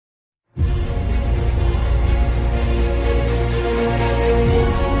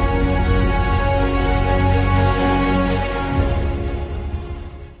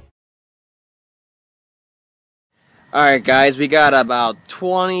Alright guys, we got about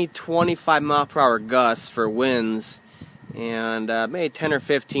 20-25 mile per hour gusts for winds and maybe 10 or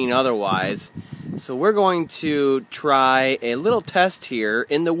 15 otherwise. So we're going to try a little test here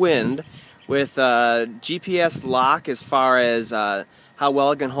in the wind with GPS lock as far as how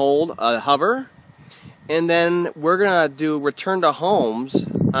well it can hold a hover. And then we're going to do return to homes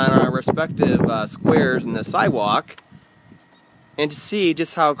on our respective squares in the sidewalk and to see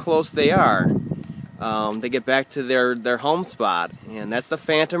just how close they are. They get back to their home spot, and that's the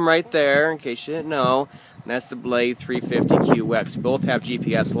Phantom right there, in case you didn't know. And that's the Blade 350QX. Both have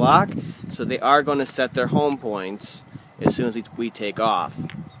GPS lock, so they are going to set their home points as soon as we take off.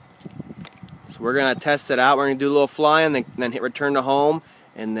 So we're going to test it out. We're going to do a little flying, then hit return to home,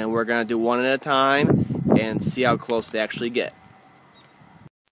 and then we're going to do one at a time and see how close they actually get.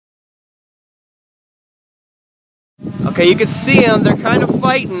 Okay, you can see them. They're kind of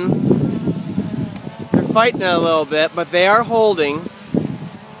fighting. Fighting a little bit, but they are holding,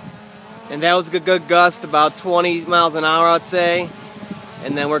 and that was a good gust, about 20 miles an hour I'd say,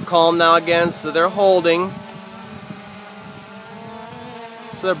 and then we're calm now again, so they're holding.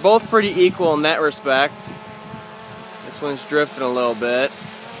 So they're both pretty equal in that respect. This one's drifting a little bit.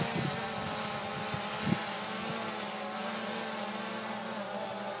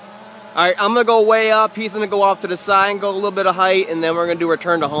 Alright, I'm going to go way up, he's going to go off to the side and go a little bit of height, and then we're going to do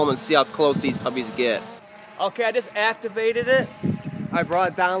return to home and see how close these puppies get. Okay, I just activated it. I brought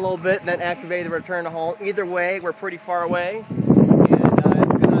it down a little bit, then activated return to home. Either way, we're pretty far away. And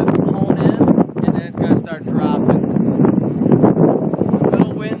it's going to hold in, and then it's going to start dropping. A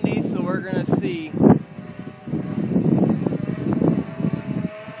little windy, so we're going to see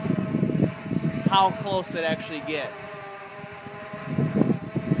how close it actually gets.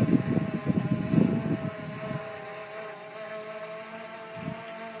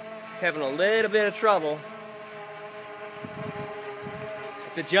 It's having a little bit of trouble.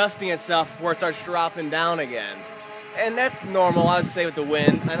 It's adjusting itself before it starts dropping down again. And that's normal, I would say, with the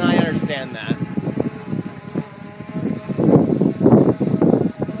wind, and I understand that.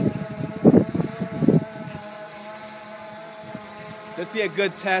 So this will be a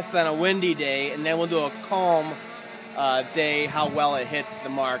good test on a windy day, and then we'll do a calm day, how well it hits the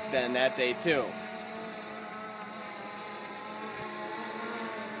mark then that day too.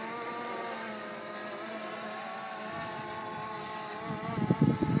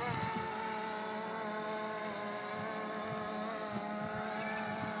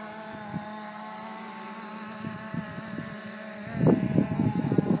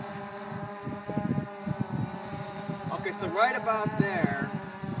 Okay, so right about there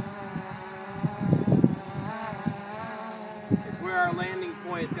is where our landing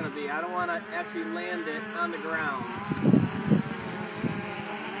point is going to be. I don't want to actually land it on the ground.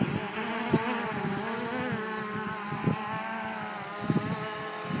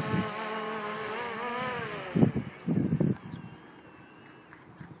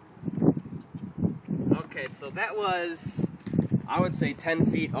 Okay, so that was, I would say, 10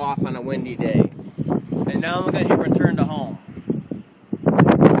 feet off on a windy day. And now I'm going to hit return to home.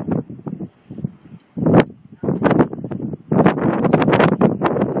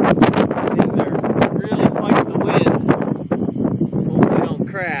 These things are really fighting the wind. Hopefully they don't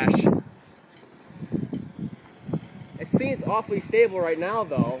crash. It seems awfully stable right now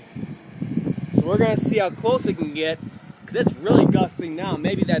though. So we're going to see how close it can get, because it's really gusting now.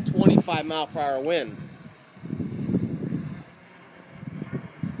 Maybe that 25 mile per hour wind.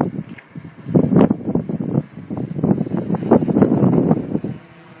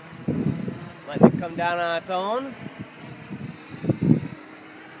 Come down on its own.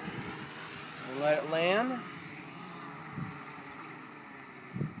 We'll let it land.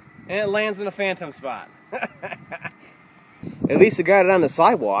 And it lands in a Phantom spot. At least it got it on the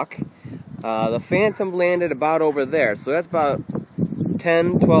sidewalk. The Phantom landed about over there, so that's about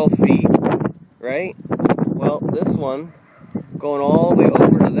 10-12 feet, right? Well, this one, going all the way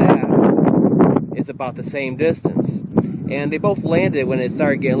over to that, is about the same distance. And they both landed when it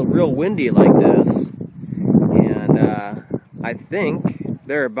started getting real windy like this. And I think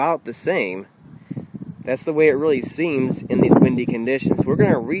they're about the same. That's the way it really seems in these windy conditions. We're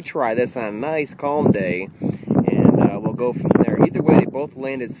going to retry this on a nice calm day, and we'll go from there. Either way, they both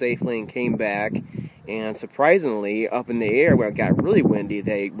landed safely and came back. And surprisingly, up in the air when it got really windy,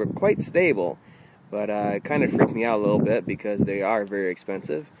 they were quite stable. But it kind of freaked me out a little bit because they are very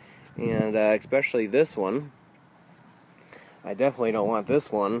expensive. And especially this one. I definitely don't want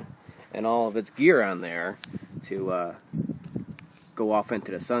this one and all of its gear on there to go off into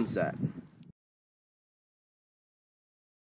the sunset.